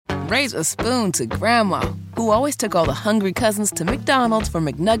raise a spoon to Grandma, who always took all the hungry cousins to McDonald's for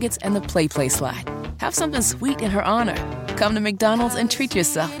McNuggets and the Play Slide. Have something sweet in her honor. Come to McDonald's and treat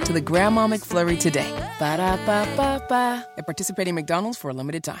yourself to the Grandma McFlurry today. Ba-da-ba-ba-ba. At participating McDonald's for a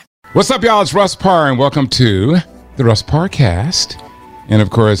limited time. What's up, y'all? It's Russ Parr, and welcome to the Russ Parrcast. And, of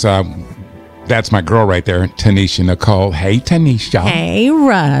course, that's my girl right there, Tanisha Nicole. Hey, Tanisha. Hey,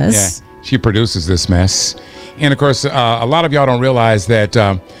 Russ. Yeah, she produces this mess. And, of course, a lot of y'all don't realize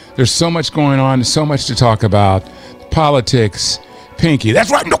that there's so much going on, so much to talk about. Politics, Pinky. That's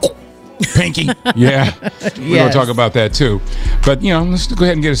right. No. Pinky. Yeah. We're going to talk about that, too. But, let's go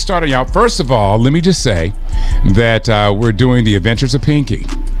ahead and get it started, y'all. First of all, let me just say that we're doing The Adventures of Pinky.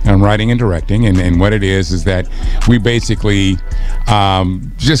 I'm writing and directing, and what it is that we basically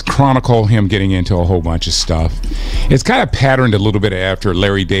just chronicle him getting into a whole bunch of stuff. It's kind of patterned a little bit after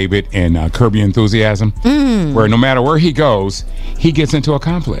Larry David and Curb Your Enthusiasm, where no matter where he goes, he gets into a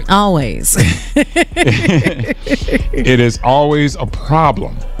conflict. Always. It is always a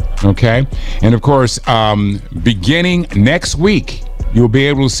problem, okay? And, of course, beginning next week, you'll be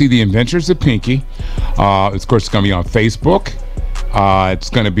able to see The Adventures of Pinky. Of course, it's going to be on Facebook. It's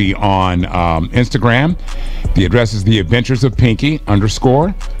going to be on Instagram. The address is The Adventures of Pinky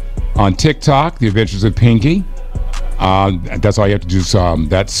 _ on TikTok. The Adventures of Pinky. That's all you have to do. So,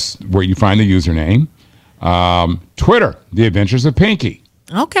 that's where you find the username. Twitter, The Adventures of Pinky.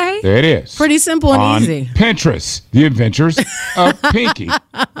 Okay. There it is. Pretty simple and easy. Pinterest, The Adventures of Pinky.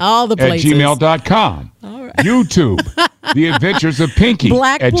 All the places. At gmail.com. All right. YouTube, The Adventures of Pinky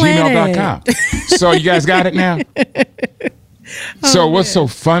Black at Planet. gmail.com. So you guys got it now? So what's so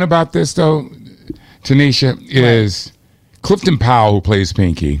fun about this, though, Tanisha, is Clifton Powell, who plays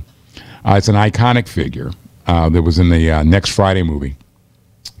Pinky. It's an iconic figure that was in the Next Friday movie.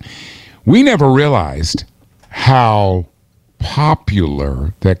 We never realized how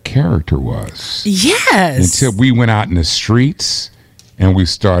popular that character was. Yes. Until we went out in the streets and we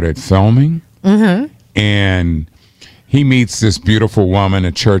started filming. Mm-hmm. And he meets this beautiful woman,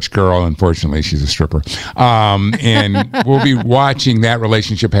 a church girl. Unfortunately, she's a stripper. And we'll be watching that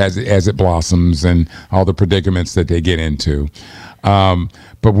relationship as it blossoms and all the predicaments that they get into. But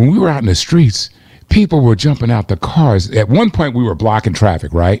when we were out in the streets, people were jumping out the cars. At one point, we were blocking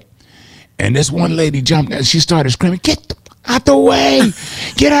traffic, right? And this one lady jumped out. She started screaming, "Get out the way!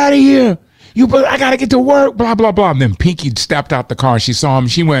 Get out of here! I got to get to work, blah, blah, blah." And then Pinky stepped out the car. She saw him.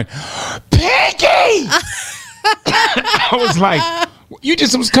 She went, "Pinky!" I was like, "You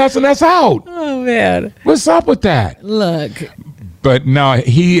just was cussing us out." Oh, man. What's up with that? Look. But no,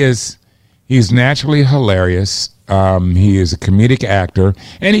 he's naturally hilarious. He is a comedic actor,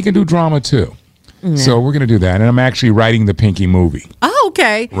 and he can do drama, too. Yeah. So we're going to do that. And I'm actually writing the Pinky movie. Oh,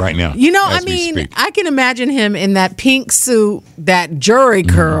 okay. Right now. I can imagine him in that pink suit, that jury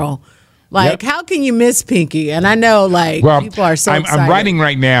curl. Like, How can you miss Pinky? And I know, people are so excited. I'm writing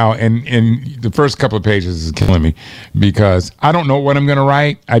right now, and the first couple of pages is killing me because I don't know what I'm going to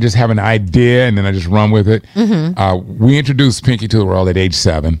write. I just have an idea, and then I just run with it. Mm-hmm. We introduced Pinky to the world at age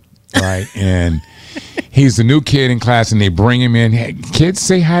 7, right? And he's the new kid in class, and they bring him in. Hey, kids,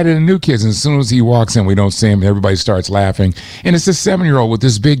 say hi to the new kids. And as soon as he walks in, we don't see him. Everybody starts laughing. And it's this 7-year-old with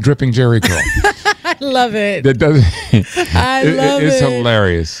this big dripping jerry curl. I love it. That does. It's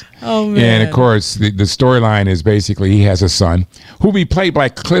hilarious. Oh, man. And, of course, the storyline is basically he has a son who will be played by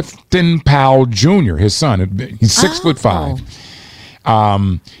Clifton Powell Jr., his son. He's 6'5".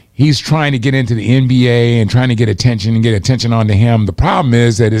 He's trying to get into the NBA and trying to get attention onto him. The problem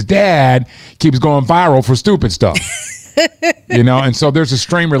is that his dad keeps going viral for stupid stuff. And so there's a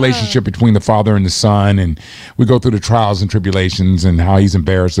strained relationship between the father and the son, and we go through the trials and tribulations and how he's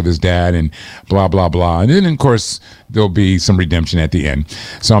embarrassed of his dad and blah, blah, blah. And then, of course, there'll be some redemption at the end.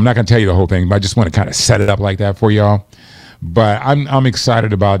 So I'm not going to tell you the whole thing, but I just want to kind of set it up like that for y'all. But I'm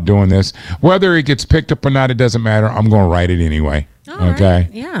excited about doing this. Whether it gets picked up or not, it doesn't matter. I'm going to write it anyway. Okay. Right.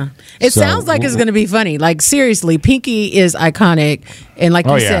 Yeah. It sounds like it's going to be funny. Like, seriously, Pinky is iconic. And like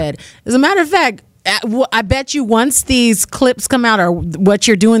you said, as a matter of fact, I bet you once these clips come out or what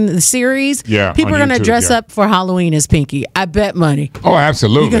you're doing in the series, people are going to dress up for Halloween as Pinky. I bet money. Oh,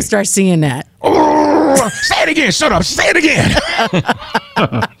 absolutely. You're going to start seeing that. Oh, say it again. Shut up. Say it again.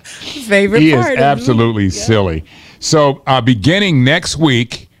 Favorite part. He is absolutely silly. So beginning next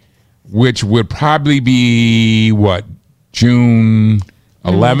week, which would probably be June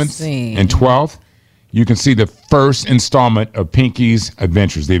 11th and 12th, you can see the first installment of Pinky's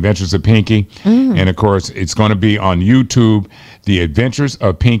Adventures, The Adventures of Pinky. And, of course, it's going to be on YouTube. The Adventures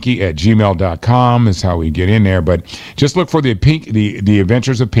of Pinky at gmail.com is how we get in there. But just look for the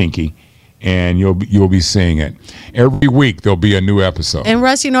Adventures of Pinky and you'll be seeing it every week. There'll be a new episode. And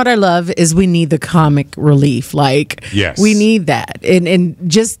Russ, you know what I love is we need the comic relief. Like, yes, we need that, and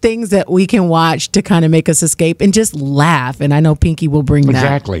just things that we can watch to kind of make us escape and just laugh. And I know Pinky will bring that.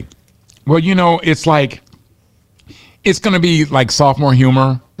 Exactly. Well, it's like it's going to be like sophomore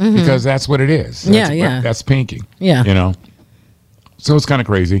humor because that's what it is. That's Pinky. Yeah. So it's kind of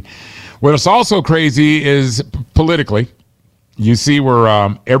crazy. What's also crazy is politically. You see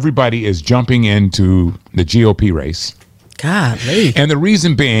where everybody is jumping into the GOP race. Golly. And the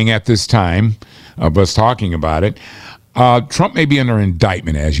reason being, at this time of us talking about it, Trump may be under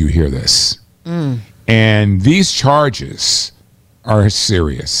indictment as you hear this. And these charges are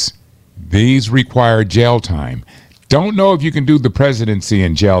serious. These require jail time. Don't know if you can do the presidency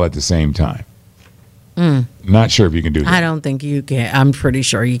in jail at the same time. Not sure if you can do that. I don't think you can. I'm pretty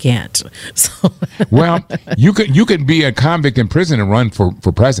sure you can't. So. Well, you could be a convict in prison and run for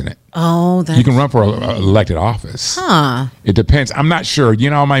president. Oh, you can run for elected office. Huh. It depends. I'm not sure.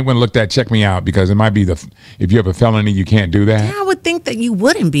 I might want to look that. Check me out because it might be if you have a felony, you can't do that. Yeah, I would think that you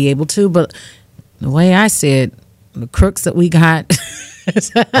wouldn't be able to, but the way I see it, the crooks that we got.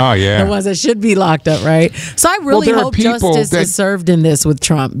 Oh yeah, the ones that should be locked up, right? So I really hope justice is served in this with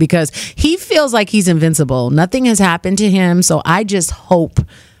Trump because he feels like he's invincible. Nothing has happened to him, so I just hope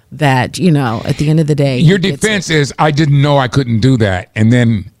that at the end of the day, your defense is I didn't know I couldn't do that, and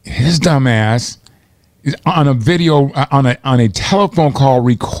then his dumb ass is on a video on a telephone call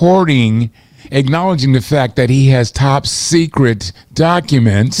recording, acknowledging the fact that he has top secret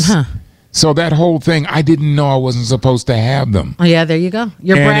documents. So that whole thing, I didn't know I wasn't supposed to have them. Oh yeah, there you go.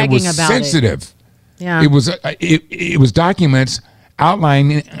 You're bragging about it. It was sensitive. Yeah. It was documents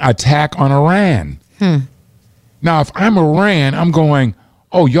outlining attack on Iran. Now, if I'm Iran, I'm going,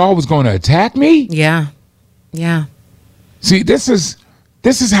 oh, y'all was going to attack me? Yeah. See, this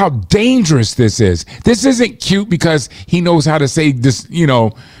is how dangerous this is. This isn't cute because he knows how to say this,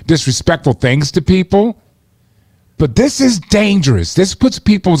 disrespectful things to people. But this is dangerous. This puts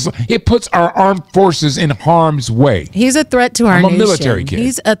our armed forces in harm's way. He's a threat to our nation. I'm a military kid.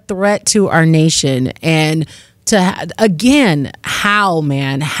 He's a threat to our nation. And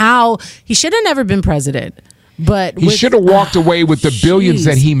how he should have never been president. But he should have walked away with the billions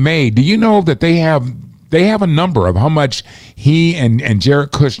that he made. Do you know that they have a number of how much he and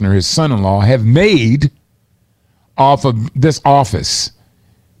Jared Kushner, his son-in-law, have made off of this office?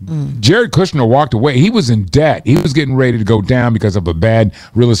 Jared Kushner walked away. He was in debt. He was getting ready to go down because of a bad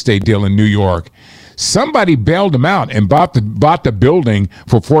real estate deal in New York. Somebody bailed him out and bought the building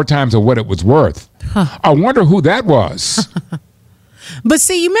for 4 times of what it was worth. I wonder who that was. But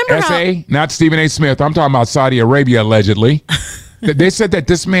see, you remember S.A., not Stephen A. Smith. I'm talking about Saudi Arabia, allegedly. They said that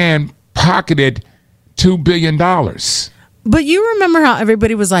this man pocketed $2 billion. But you remember how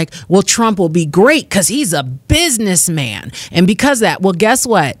everybody was like, well, Trump will be great because he's a businessman. And because of that, well, guess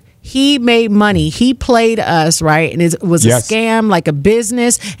what? He made money. He played us, right? And it was a scam, like a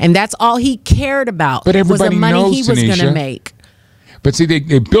business. And that's all he cared about. But everybody was the money knows, he was going to make. But see,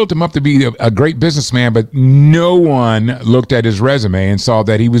 they built him up to be a great businessman, but no one looked at his resume and saw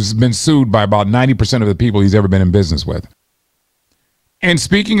that he was been sued by about 90% of the people he's ever been in business with. And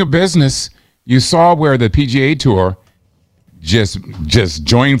speaking of business, you saw where the PGA Tour just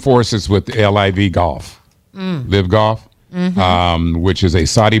joined forces with LIV Golf, Live Golf, which is a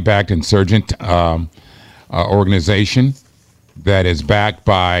Saudi-backed insurgent organization that is backed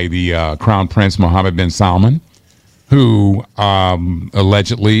by the Crown Prince Mohammed bin Salman, who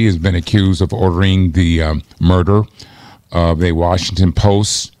allegedly has been accused of ordering the murder of a Washington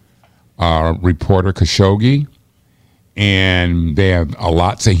Post reporter, Khashoggi. And they have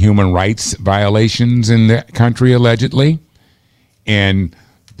lots of human rights violations in the country, allegedly. And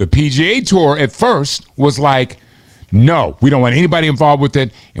the PGA Tour at first was like, no, we don't want anybody involved with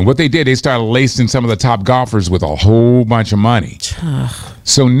it. And what they did, they started lacing some of the top golfers with a whole bunch of money.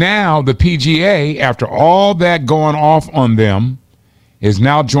 So now the PGA, after all that going off on them, is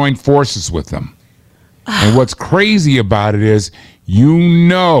now joined forces with them. And what's crazy about it is,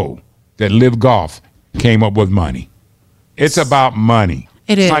 that Live Golf came up with money. It's about money.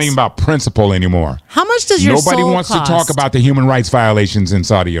 It's not even about principle anymore. How much does your soul cost? Nobody wants to talk about the human rights violations in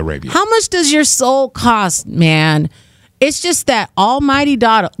Saudi Arabia. How much does your soul cost, man? It's just that almighty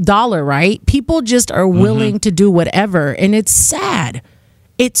dollar, right? People just are willing to do whatever, and it's sad.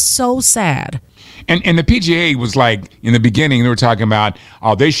 It's so sad. And the PGA was like, in the beginning, they were talking about,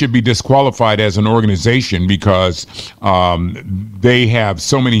 they should be disqualified as an organization because they have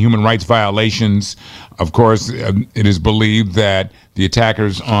so many human rights violations. Of course, it is believed that the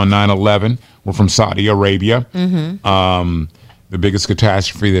attackers on 9/11 were from Saudi Arabia. the biggest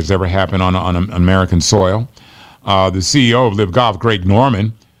catastrophe that's ever happened on American soil. The CEO of Live Golf, Greg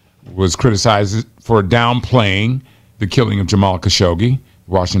Norman, was criticized for downplaying the killing of Jamal Khashoggi,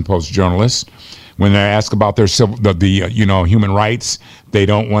 Washington Post journalist. When they're asked about their human rights, they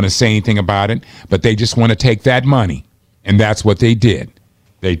don't want to say anything about it, but they just want to take that money, and that's what they did.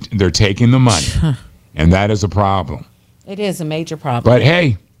 They're taking the money, and that is a problem. It is a major problem. But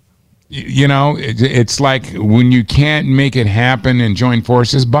hey, it's like when you can't make it happen and join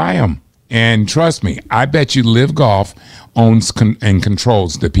forces, buy them. And trust me, I bet you Live Golf owns and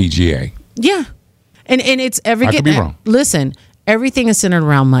controls the PGA. Yeah, and it's I could be wrong. Listen, everything is centered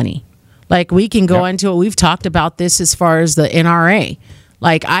around money. Like, we can go into it. We've talked about this as far as the NRA.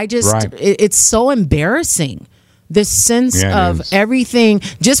 Like, it's so embarrassing. This sense of everything.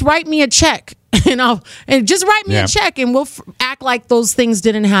 Just write me a check, and just write me a check, and we'll act like those things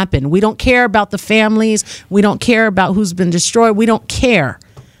didn't happen. We don't care about the families. We don't care about who's been destroyed. We don't care.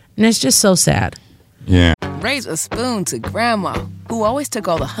 And it's just so sad. Yeah. Raise a spoon to Grandma, who always took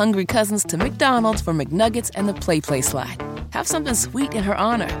all the hungry cousins to McDonald's for McNuggets and the Play Slide. Have something sweet in her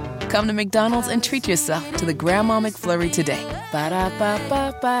honor. Come to McDonald's and treat yourself to the Grandma McFlurry today.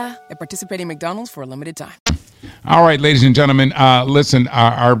 Ba-da-ba-ba-ba. At participating McDonald's for a limited time. All right, ladies and gentlemen, listen,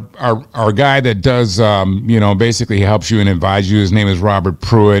 our guy that does, basically helps you and advises you, his name is Robert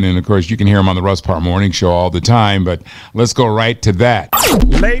Pruitt, and of course you can hear him on the Russ Parr Morning Show all the time, but let's go right to that.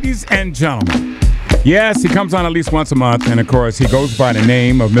 Ladies and gentlemen, yes, he comes on at least once a month, and of course he goes by the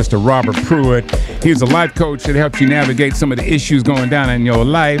name of Mr. Robert Pruitt. He's a life coach that helps you navigate some of the issues going down in your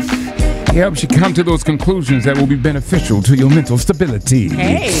life. He helps you come to those conclusions that will be beneficial to your mental stability.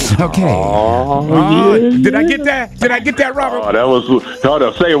 Hey. Okay. Did I get that? Did I get that, Robert? Oh, that was... Hold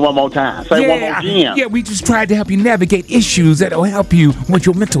up. Say it one more time. Say it one more again. Yeah, we just tried to help you navigate issues that will help you with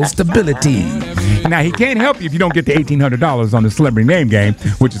your mental stability. Now, he can't help you if you don't get the $1,800 on the celebrity name game,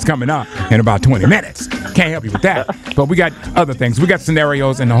 which is coming up in about 20 minutes. Can't help you with that. But we got other things. We got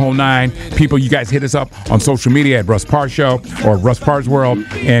scenarios and the whole nine. People, you guys hit us up on social media at Russ Parr Show or Russ Parr's World,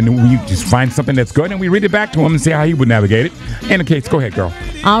 and we just find something that's good and we read it back to him and see how he would navigate it. And Kate, go ahead, girl.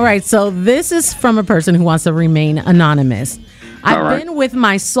 All right, so this is from a person who wants to remain anonymous. I've been with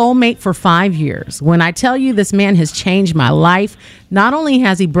my soulmate for 5 years. When I tell you this man has changed my life, not only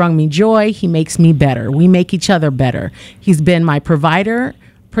has he brought me joy, he makes me better. We make each other better. He's been my provider,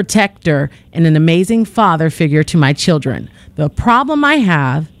 protector, and an amazing father figure to my children. The problem I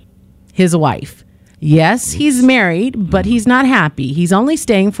have, his wife. Yes, he's married, but he's not happy. He's only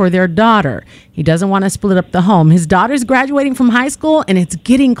staying for their daughter. He doesn't want to split up the home. His daughter's graduating from high school, and it's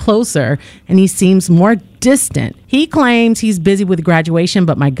getting closer, and he seems more distant. He claims he's busy with graduation,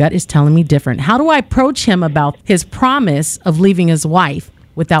 but my gut is telling me different. How do I approach him about his promise of leaving his wife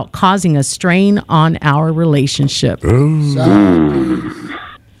without causing a strain on our relationship? I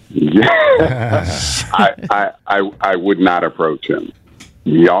would not approach him.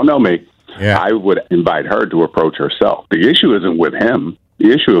 Y'all know me. Yeah. I would invite her to approach herself. The issue isn't with him.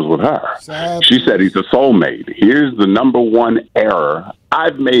 The issue is with her. She said he's a soulmate. Here's the number one error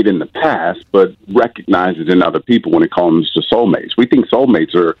I've made in the past, but recognize it in other people when it comes to soulmates. We think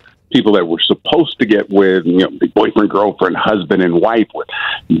soulmates are people that we're supposed to get with, the boyfriend, girlfriend, husband, and wife with.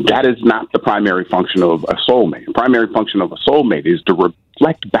 That is not the primary function of a soulmate. The primary function of a soulmate is to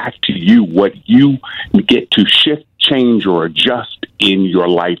reflect back to you what you get to shift, change, or adjust in your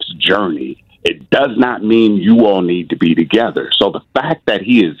life's journey. It does not mean you all need to be together. So the fact that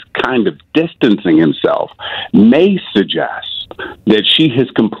he is kind of distancing himself may suggest that she has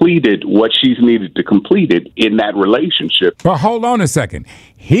completed what she's needed to complete it in that relationship. But hold on a second.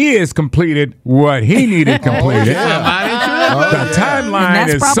 He has completed what he needed completed. The timeline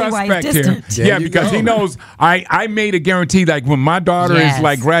is suspect here. Yeah, because he knows I made a guarantee, like when my daughter is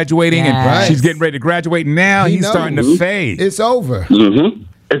like graduating and she's getting ready to graduate, now he's starting to fade. It's over. Mm-hmm.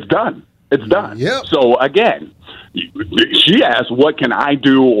 It's done. It's done. Yep. So again, she asked, what can I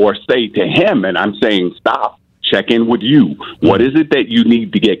do or say to him? And I'm saying, stop. Check in with you. What is it that you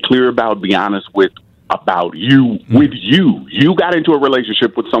need to get clear about, be honest with, about you, with you? You got into a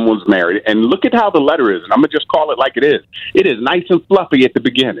relationship with someone's married, and look at how the letter is, and I'm going to just call it like it is. It is nice and fluffy at the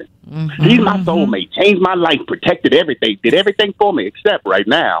beginning. Mm-hmm. He's my soulmate, changed my life, protected everything, did everything for me, except right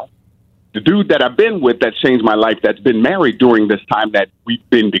now, the dude that I've been with that's changed my life, that's been married during this time that we've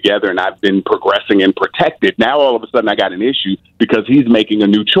been together and I've been progressing and protected, now all of a sudden I got an issue because he's making a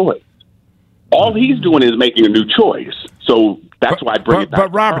new choice. All he's doing is making a new choice. So that's why I bring it back.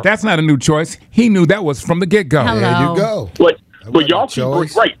 But Robert, that's not a new choice. He knew that was from the get-go. Hello. There you go. But y'all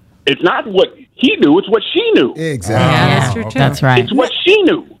keep right. It's not what he knew; it's what she knew. Exactly. Yeah, that's true too. That's right. It's what she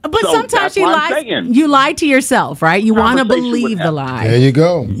knew. But So sometimes that's she why I'm lies. saying. You lie to yourself, right? You want to Conversation believe with the him. lie. There you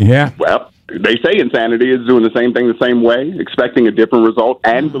go. Yeah. Well, they say insanity is doing the same thing the same way, expecting a different result,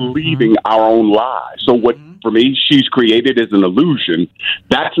 and believing our own lie. So what, for me, she's created is an illusion.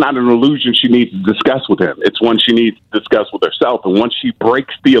 That's not an illusion she needs to discuss with him. It's one she needs to discuss with herself. And once she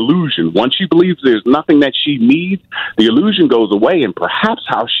breaks the illusion, once she believes there's nothing that she needs, the illusion goes away, and perhaps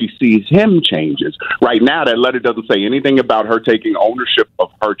how she sees him changes. Right now, that letter doesn't say anything about her taking ownership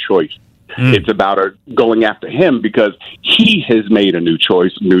of her choice. It's about her going after him because he has made a new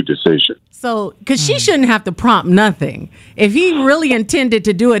choice, new decision. So, because she shouldn't have to prompt nothing. If he really intended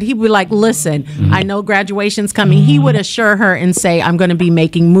to do it, he'd be like, listen, I know graduation's coming. He would assure her and say, I'm going to be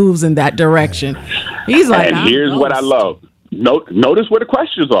making moves in that direction. He's like, And here's what I love. Notice where the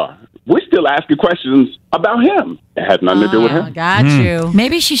questions are. We're still asking questions about him. It has nothing to do with him. Got you.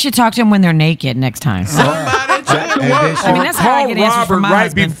 Maybe she should talk to him when they're naked next time. I mean, that's how I Call get answers Robert from my right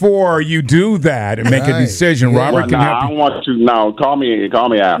husband. before you do that and make a decision. Robert can I help don't you. want to. No, call me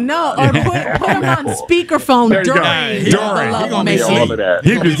after. No, or put him on speakerphone There you go. during the During. love He gonna making. need all of that.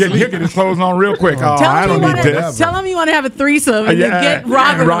 He'll get his clothes on real quick. Oh, I don't need this. Tell him you want to have a threesome and you get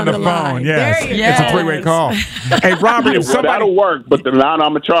Robert on the phone. line. Yes. There you It's go. a three-way call. Hey, Robert, if Well, somebody... that'll work, but the amount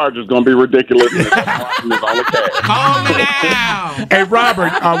I'm going to charge is going to be ridiculous. And it's all okay. Call me now. Hey,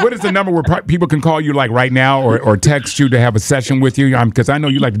 Robert, what is the number where people can call you like right now or text you to have a session with you? Because I know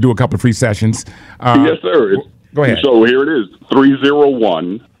you like to do a couple of free sessions. Yes, sir. Go ahead. So here it is,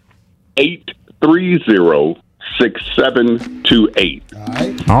 301-830-6728. All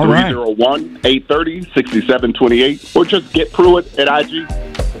right. All right. 301-830-6728. Or just get Pruitt at IG.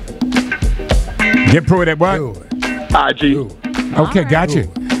 Get Pruitt at what? IG. Okay, got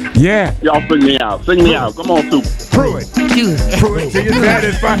you. Yeah. Y'all sing me out. Sing me out. Come on, Super. Pruitt. Pruitt to your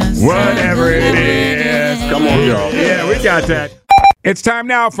satisfy. Whatever it is. Come on, y'all. Yeah, we got that. It's time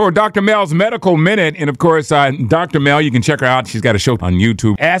now for Dr. Mel's Medical Minute. And, of course, Dr. Mel, you can check her out. She's got a show on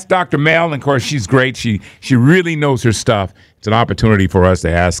YouTube. Ask Dr. Mel. And, of course, she's great. She really knows her stuff. It's an opportunity for us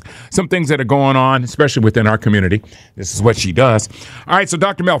to ask some things that are going on, especially within our community. This is what she does. All right, so,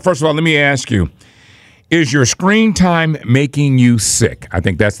 Dr. Mel, first of all, let me ask you, is your screen time making you sick? I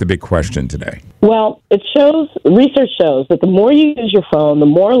think that's the big question today. Well, research shows that the more you use your phone, the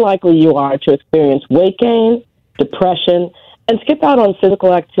more likely you are to experience weight gain, depression, and skip out on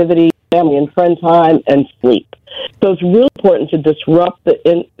physical activity, family and friend time, and sleep. So it's really important to disrupt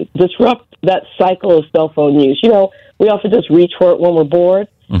that cycle of cell phone use. You know, we often just reach for it when we're bored.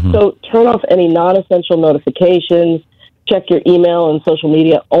 Mm-hmm. So turn off any non-essential notifications, check your email and social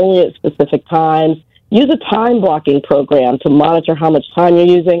media only at specific times, use a time blocking program to monitor how much time you're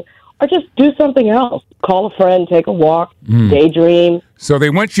using, or just do something else. Call a friend, take a walk, daydream. So they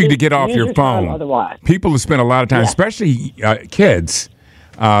want you to get off your phone. Otherwise. People have spent a lot of time, especially kids.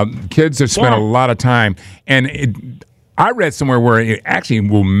 Kids have spent a lot of time. And I read somewhere where it actually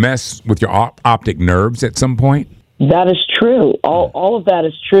will mess with your optic nerves at some point. That is true. All of that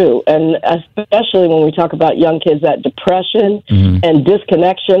is true. And especially when we talk about young kids, that depression and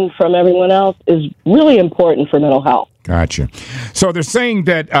disconnection from everyone else is really important for mental health. Gotcha. So they're saying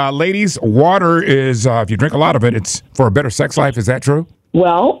that, ladies, water is, if you drink a lot of it, it's for a better sex life. Is that true?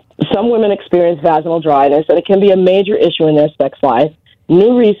 Well, some women experience vaginal dryness, and it can be a major issue in their sex life.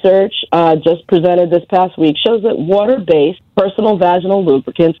 New research just presented this past week shows that water-based personal vaginal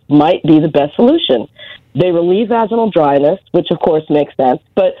lubricants might be the best solution. They relieve vaginal dryness, which of course makes sense,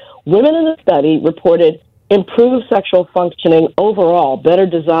 but women in the study reported improved sexual functioning overall, better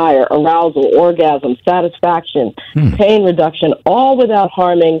desire, arousal, orgasm, satisfaction, pain reduction, all without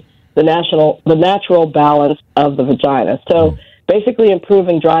harming the natural balance of the vagina. So basically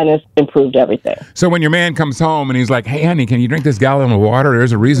improving dryness improved everything. So when your man comes home and he's like, hey, honey, can you drink this gallon of water?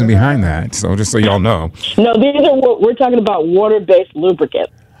 There's a reason behind that. So just so y'all know. No, we're talking about water-based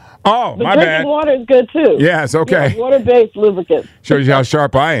lubricants. Oh, But my drinking bad. water is good, too. Yes, okay. Yeah, water-based lubricants. Shows you how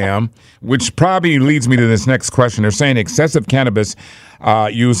sharp I am, which probably leads me to this next question. They're saying excessive cannabis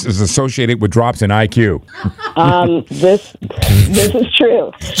use is associated with drops in IQ. This is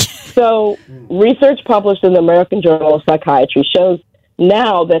true. So research published in the American Journal of Psychiatry shows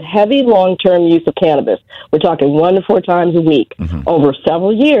now that heavy long-term use of cannabis, we're talking 1 to 4 times a week, over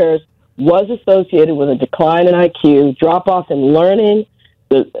several years, was associated with a decline in IQ, drop-off in learning,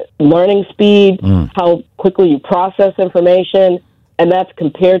 the learning speed, how quickly you process information, and that's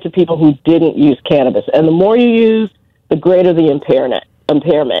compared to people who didn't use cannabis. And the more you use, the greater the impairment. And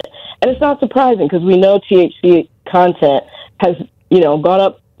it's not surprising because we know THC content has, gone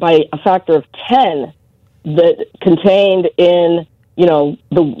up by a factor of 10 that contained in,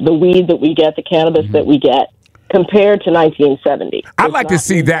 the weed that we get, the cannabis that we get, compared to 1970. I'd like to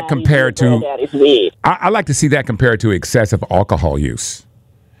see that compared to. I like to see that compared to excessive alcohol use,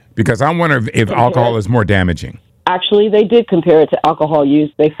 because I wonder if alcohol is more damaging. Actually, they did compare it to alcohol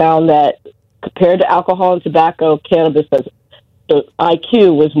use. They found that compared to alcohol and tobacco, cannabis, the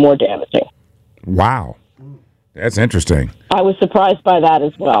IQ was more damaging. Wow. That's interesting. I was surprised by that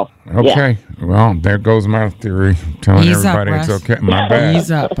as well. Okay. Yeah. Well, there goes my theory. Telling everybody it's okay. My bad.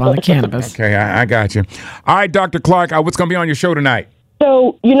 Ease up on the cannabis. Okay, I got you. All right, Dr. Clarke, what's going to be on your show tonight?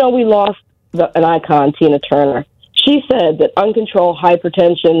 So, we lost an icon, Tina Turner. She said that uncontrolled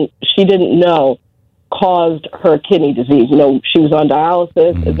hypertension, she didn't know, caused her kidney disease. She was on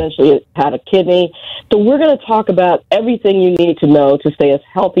dialysis, eventually had a kidney. So we're going to talk about everything you need to know to stay as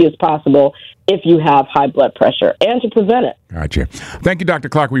healthy as possible if you have high blood pressure and to prevent it. Gotcha. Thank you, Dr.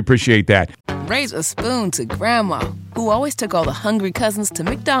 Clarke. We appreciate that. Raise a spoon to Grandma, who always took all the hungry cousins to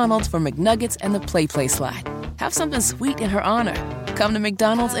McDonald's for McNuggets and the Play Slide. Have something sweet in her honor. Come to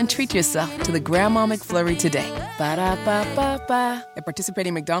McDonald's and treat yourself to the Grandma McFlurry today. Ba-da-ba-ba-ba. At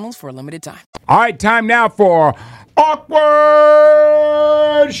participating McDonald's for a limited time. All right, time now for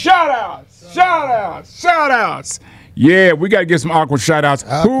awkward shout-outs. Shout-outs. Yeah, we got to get some awkward shout-outs.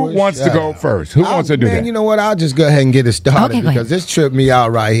 Who wants to go first? Who wants to do that? You know what? I'll just go ahead and get it started because this tripped me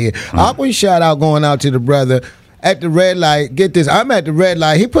out right here. Awkward shout-out going out to the brother at the red light. Get this. I'm at the red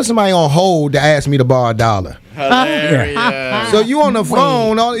light. He put somebody on hold to ask me to borrow $1. Hilarious. So you on the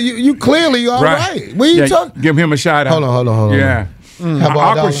phone. You clearly all right. What are you talking? Give him a shout-out. Hold on. Yeah.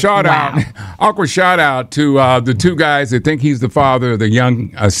 Awkward shout out. Wow. Awkward shout out to the two guys that think he's the father of the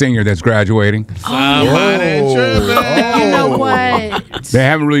young senior that's graduating. You know what? They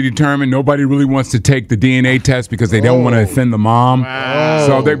haven't really determined. Nobody really wants to take the DNA test because they don't want to offend the mom. Wow.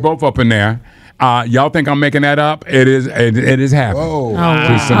 So they're both up in there. Y'all think I'm making that up? It is happening.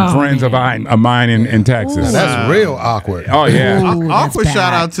 To some friends of mine in Texas. Now that's real awkward. Oh yeah. Awkward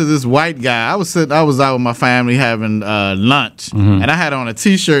shout out to this white guy. I was out with my family having lunch, and I had on a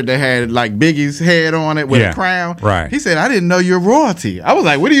T-shirt that had like Biggie's head on it with a crown. Right. He said, "I didn't know you're royalty." I was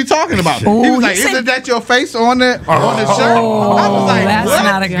like, "What are you talking about?" He was like, "Isn't that your face on the shirt?" I was like, "That's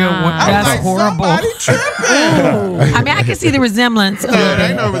what? not a good one. That's like, horrible." I mean, I can see the resemblance. There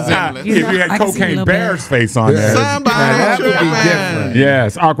ain't no resemblance. If you had Cocaine Bear's face on there. That would be different.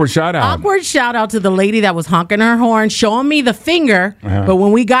 Yes, awkward shout out. Awkward shout out to the lady that was honking her horn, showing me the finger, but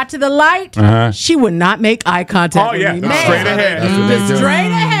when we got to the light, she would not make eye contact with me. Straight ahead.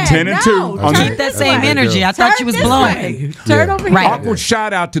 Straight ahead. 10 and 2. Keep that same energy. I thought she was blowing. Turn over here. Awkward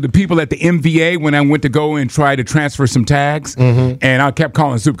shout out to the people at the MVA when I went to go and try to transfer some tags, and I kept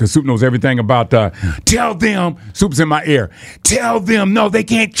calling Soup because Soup knows everything about. Tell them, Soup's in my ear. Tell them, no, they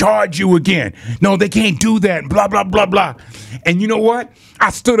can't charge you again. No, they can't do that. Blah blah blah blah. And you know what? I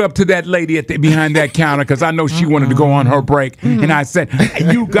stood up to that lady behind that counter because I know she wanted to go on her break, and I said,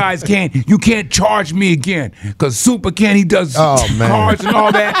 "You guys can't charge me again because Super Ken he does cards and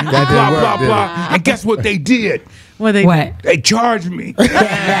all that. blah blah blah." And guess what they did? What? They charged me. Of course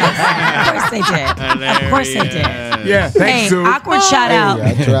they did. Of course they did. Yeah, thanks, Sue. Awkward shout out.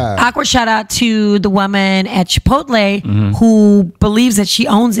 Awkward shout out to the woman at Chipotle who believes that she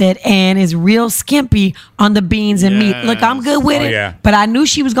owns it and is real skimpy on the beans and meat. Look, I'm good with it, but I knew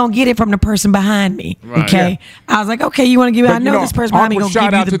she was gonna get it from the person behind me. Right. Okay, I was like, okay, you want to give it? I know this person behind me gonna give you the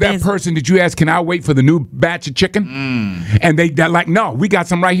shout out to that person. Did you ask? Can I wait for the new batch of chicken? And they're like, no, we got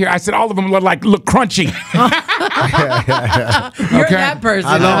some right here. I said, all of them look crunchy. You're that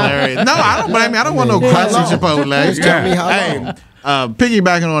person. No, I don't blame me. I don't want no crunchy Chipotle. Just tell me how long.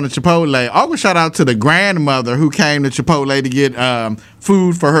 Piggybacking on the Chipotle, always shout out to the grandmother who came to Chipotle to get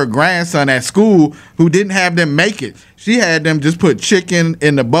food for her grandson at school who didn't have them make it. She had them just put chicken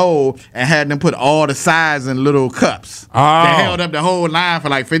in the bowl and had them put all the sides in little cups. They held up the whole line for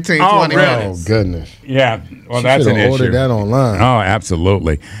like 15, 20 minutes. Oh, goodness. Yeah, well, that's an issue. Ordered that online. Oh,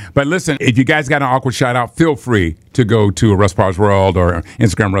 absolutely. But listen, if you guys got an awkward shout out, feel free to go to Russ Parr's World or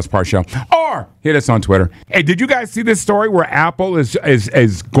Instagram Russ Parr Show or hit us on Twitter. Hey, did you guys see this story where Apple is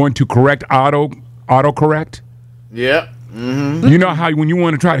going to correct autocorrect? Yep. Mm-hmm. You know how when you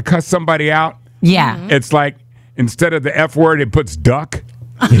want to try to cuss somebody out? Yeah. It's like instead of the F word, it puts duck.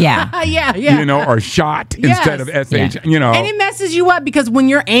 Yeah. Yeah. You know, or shot instead of SH, you know. And it messes you up because when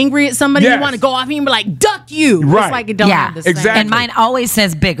you're angry at somebody, you want to go off and you be like, duck you. Right. It's like it don't have the same. Exactly. And mine always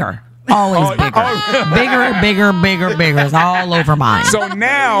says bigger. Always bigger. bigger. It's all over mine. So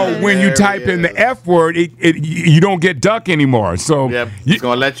now when you type in the F word, you don't get duck anymore. So it's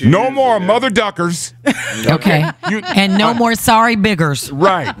going to let you. No more mother duckers. Okay. And no more sorry biggers.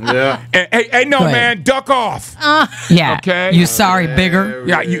 Right. Yeah. Hey, no, man, duck off. Yeah. Okay. You sorry bigger.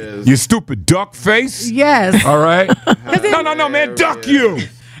 Yeah, you stupid duck face. Yes. All right. No, man, duck you.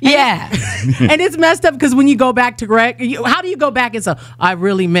 Yeah. And it's messed up because when you go back to correct, how do you go back and say, I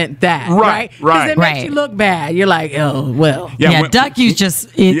really meant that? Right. Because it makes you look bad. You're like, oh, well. Yeah, duck use just,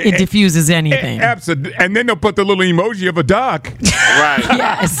 it diffuses anything. Absolutely. And then they'll put the little emoji of a duck. Right.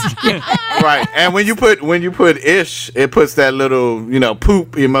 Yes. Right. And when you put ish, it puts that little,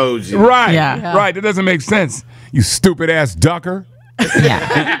 poop emoji. Right. Yeah. Right. It doesn't make sense. You stupid ass ducker.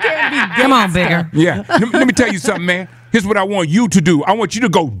 Yeah. Come on, bigger. Yeah. Let me tell you something, man. Here's what I want you to do. I want you to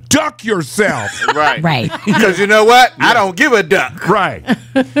go duck yourself. Right. Because you know what? I don't give a duck. Right.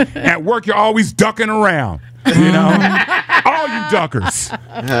 At work, you're always ducking around. You know? All you duckers.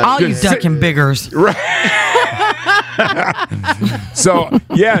 All you ducking biggers. Right. So,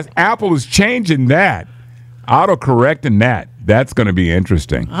 yes, Apple is changing that. Auto-correcting that. That's going to be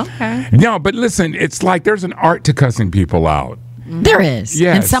interesting. Okay. No, but listen, it's like there's an art to cussing people out. There is.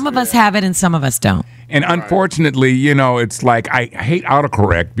 Yes. And some of us have it and some of us don't. And unfortunately, it's like I hate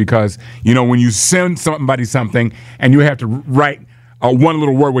autocorrect because, when you send somebody something and you have to write one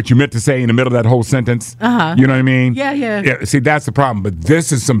little word what you meant to say in the middle of that whole sentence. Uh-huh. You know what I mean? Yeah. See, that's the problem. But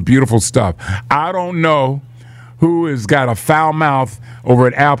this is some beautiful stuff. I don't know who has got a foul mouth over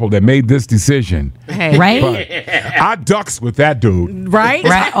at Apple that made this decision. Hey. Right? But I ducks with that dude. Right?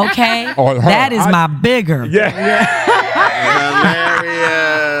 Right. Okay. Or her. That is my bigger. Yeah.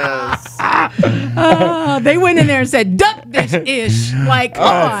 Hilarious. They went in there and said, duck this ish. Like, come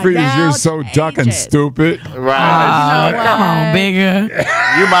on. Freeze, you're so ducking stupid. Right. Come on, bigger.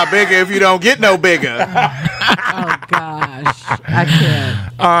 You my bigger if you don't get no bigger. Oh, gosh. I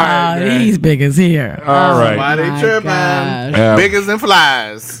can't. All right, these biggers here. All right. Why they tripping? Biggers and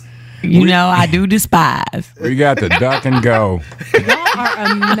flies. I do despise. We got the duck and go. Y'all are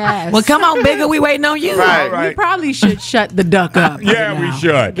a mess. Well, come on, bigger. We waiting on you. Right. We probably should shut the duck up. Yeah, we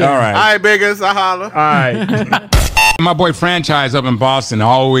should. Yeah. All right. All right, biggers. I holler. All right. My boy Franchise up in Boston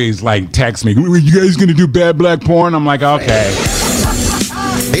always text me, you guys gonna do bad black porn? I'm like, okay.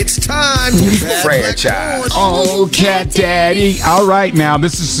 It's time for Franchise. Oh, cat daddy. All right, now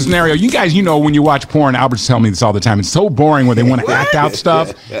this is a scenario. You guys, when you watch porn, Albert's telling me this all the time. It's so boring when they want to act out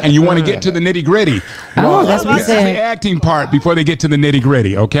stuff and you want to get to the nitty gritty. Oh, that's what this is the acting part before they get to the nitty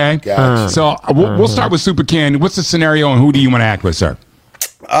gritty. Okay. Gotcha. So we'll start with Super Ken. What's the scenario and who do you want to act with, sir?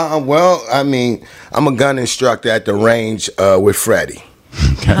 Well, I'm a gun instructor at the range with Freddie.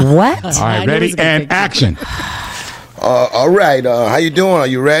 Okay. What? All right, ready and action. All right. How you doing? Are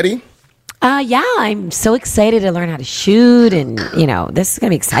you ready? Yeah, I'm so excited to learn how to shoot, and this is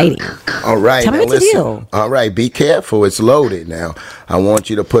gonna be exciting. All right. Tell me what to do. All right, be careful. It's loaded now. I want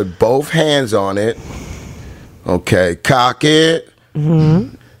you to put both hands on it. Okay, cock it.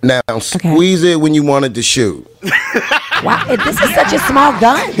 Mm-hmm. Now squeeze it when you want it to shoot. Wow, this is such a small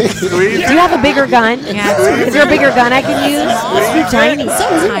gun. Do you have a bigger gun? Is there a bigger gun I can use? It's too tiny.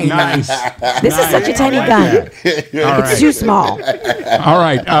 So tiny. Nice. This is such a tiny gun. It's too small. All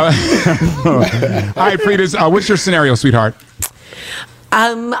right. All right, Frida. What's your scenario, sweetheart?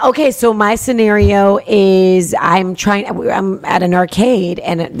 Okay, so my scenario is I'm at an arcade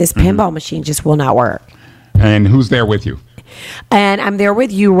and this pinball machine just will not work. And who's there with you? And I'm there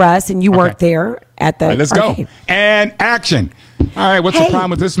with you, Russ, and you work there at the let's arcade. go. And action. All right, what's the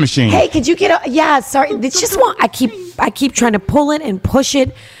problem with this machine? Hey, could you get sorry. It's just I keep trying to pull it and push it.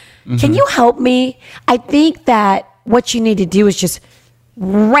 Mm-hmm. Can you help me? I think that what you need to do is just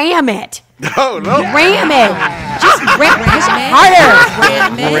ram it. Oh, no. Ram it. Just push it harder.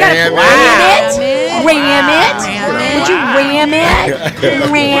 Ram it. Would you ram it?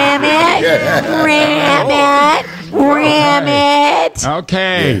 Ram it.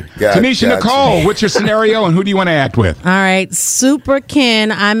 Okay. Tanisha Nicole, what's your scenario and who do you want to act with? All right. Super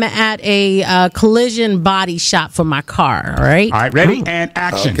Ken, I'm at a collision body shop for my car. All right. All right. Ready and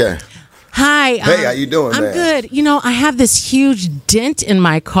action. Okay. Hi. Hey, how you doing, I'm man? good. I have this huge dent in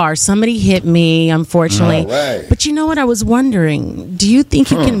my car. Somebody hit me, unfortunately. Right. But you know what? I was wondering, do you think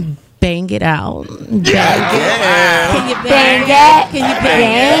you can bang it out? Can you bang it? Can you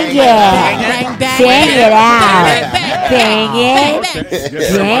bang it? Bang it out. Bang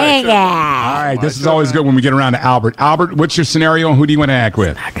it. All right. This is always good when we get around to Albert. Albert, what's your scenario and who do you want to act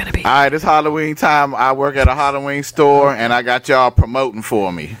with? All right, it's Halloween time. I work at a Halloween store, and I got y'all promoting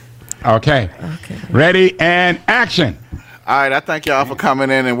for me. Okay. Ready and action. All right, I thank y'all for coming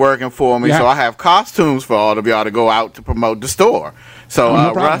in and working for me. Yeah. So I have costumes for all of y'all to go out to promote the store. So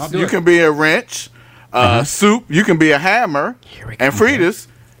no problem. I'll Russ, do you it. can be a wrench. Soup, you can be a hammer. And Fritas,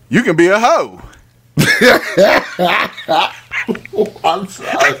 you can be a hoe. I'm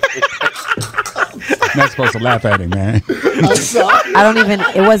sorry. Not supposed to laugh at him, man. I'm sorry. I don't even.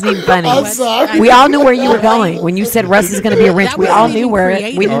 It wasn't even funny. I'm sorry. We all knew where you were going when you said Russ is going to be a wrench. We all knew where.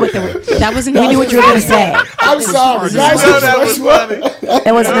 We knew what That wasn't. we knew what you were going to say. I'm sorry. That was funny.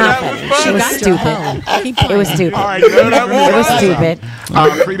 It was not funny. It was stupid. It was stupid. All right, It was stupid.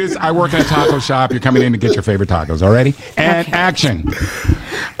 Fritas, I work at a taco shop. You're coming in to get your favorite tacos. All ready? And action.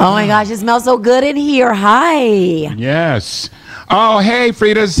 Oh my gosh, it smells so good in here. Hi. Yes. Oh, hey,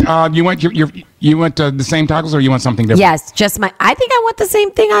 Fritas. You went to the same tacos, or you want something different? Yes, just my. I think I want the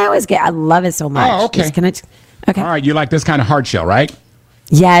same thing I always get. I love it so much. Oh, okay. Okay. All right, you like this kind of hard shell, right?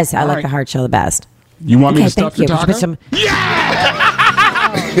 Yes, I like right. the hard shell the best. You want me to thank stuff your you. taco? Stuff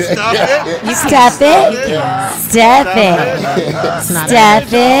it.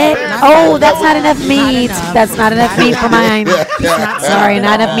 Stuff it. Oh, that's not enough meat. That's not enough meat for mine. Sorry,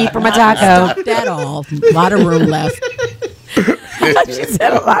 not enough meat for my taco. Not at all. A lot of room left. She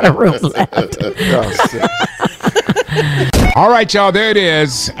said a lot of room left. All right, y'all, there it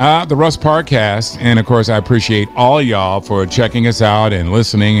is, the Russ Parkcast. And, of course, I appreciate all y'all for checking us out and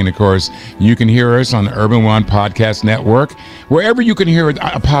listening. And, of course, you can hear us on the Urban One Podcast Network. Wherever you can hear a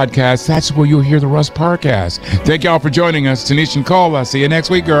podcast, that's where you'll hear the Russ Parkcast. Thank y'all for joining us. Tanisha and Cole, I'll see you next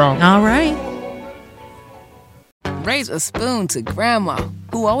week, girl. All right. Raise a spoon to Grandma,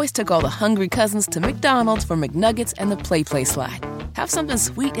 who always took all the hungry cousins to McDonald's for McNuggets and the Play Slide. Have something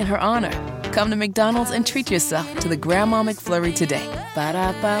sweet in her honor. Come to McDonald's and treat yourself to the Grandma McFlurry today.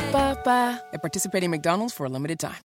 Ba-da-ba-ba-ba. At participating McDonald's for a limited time.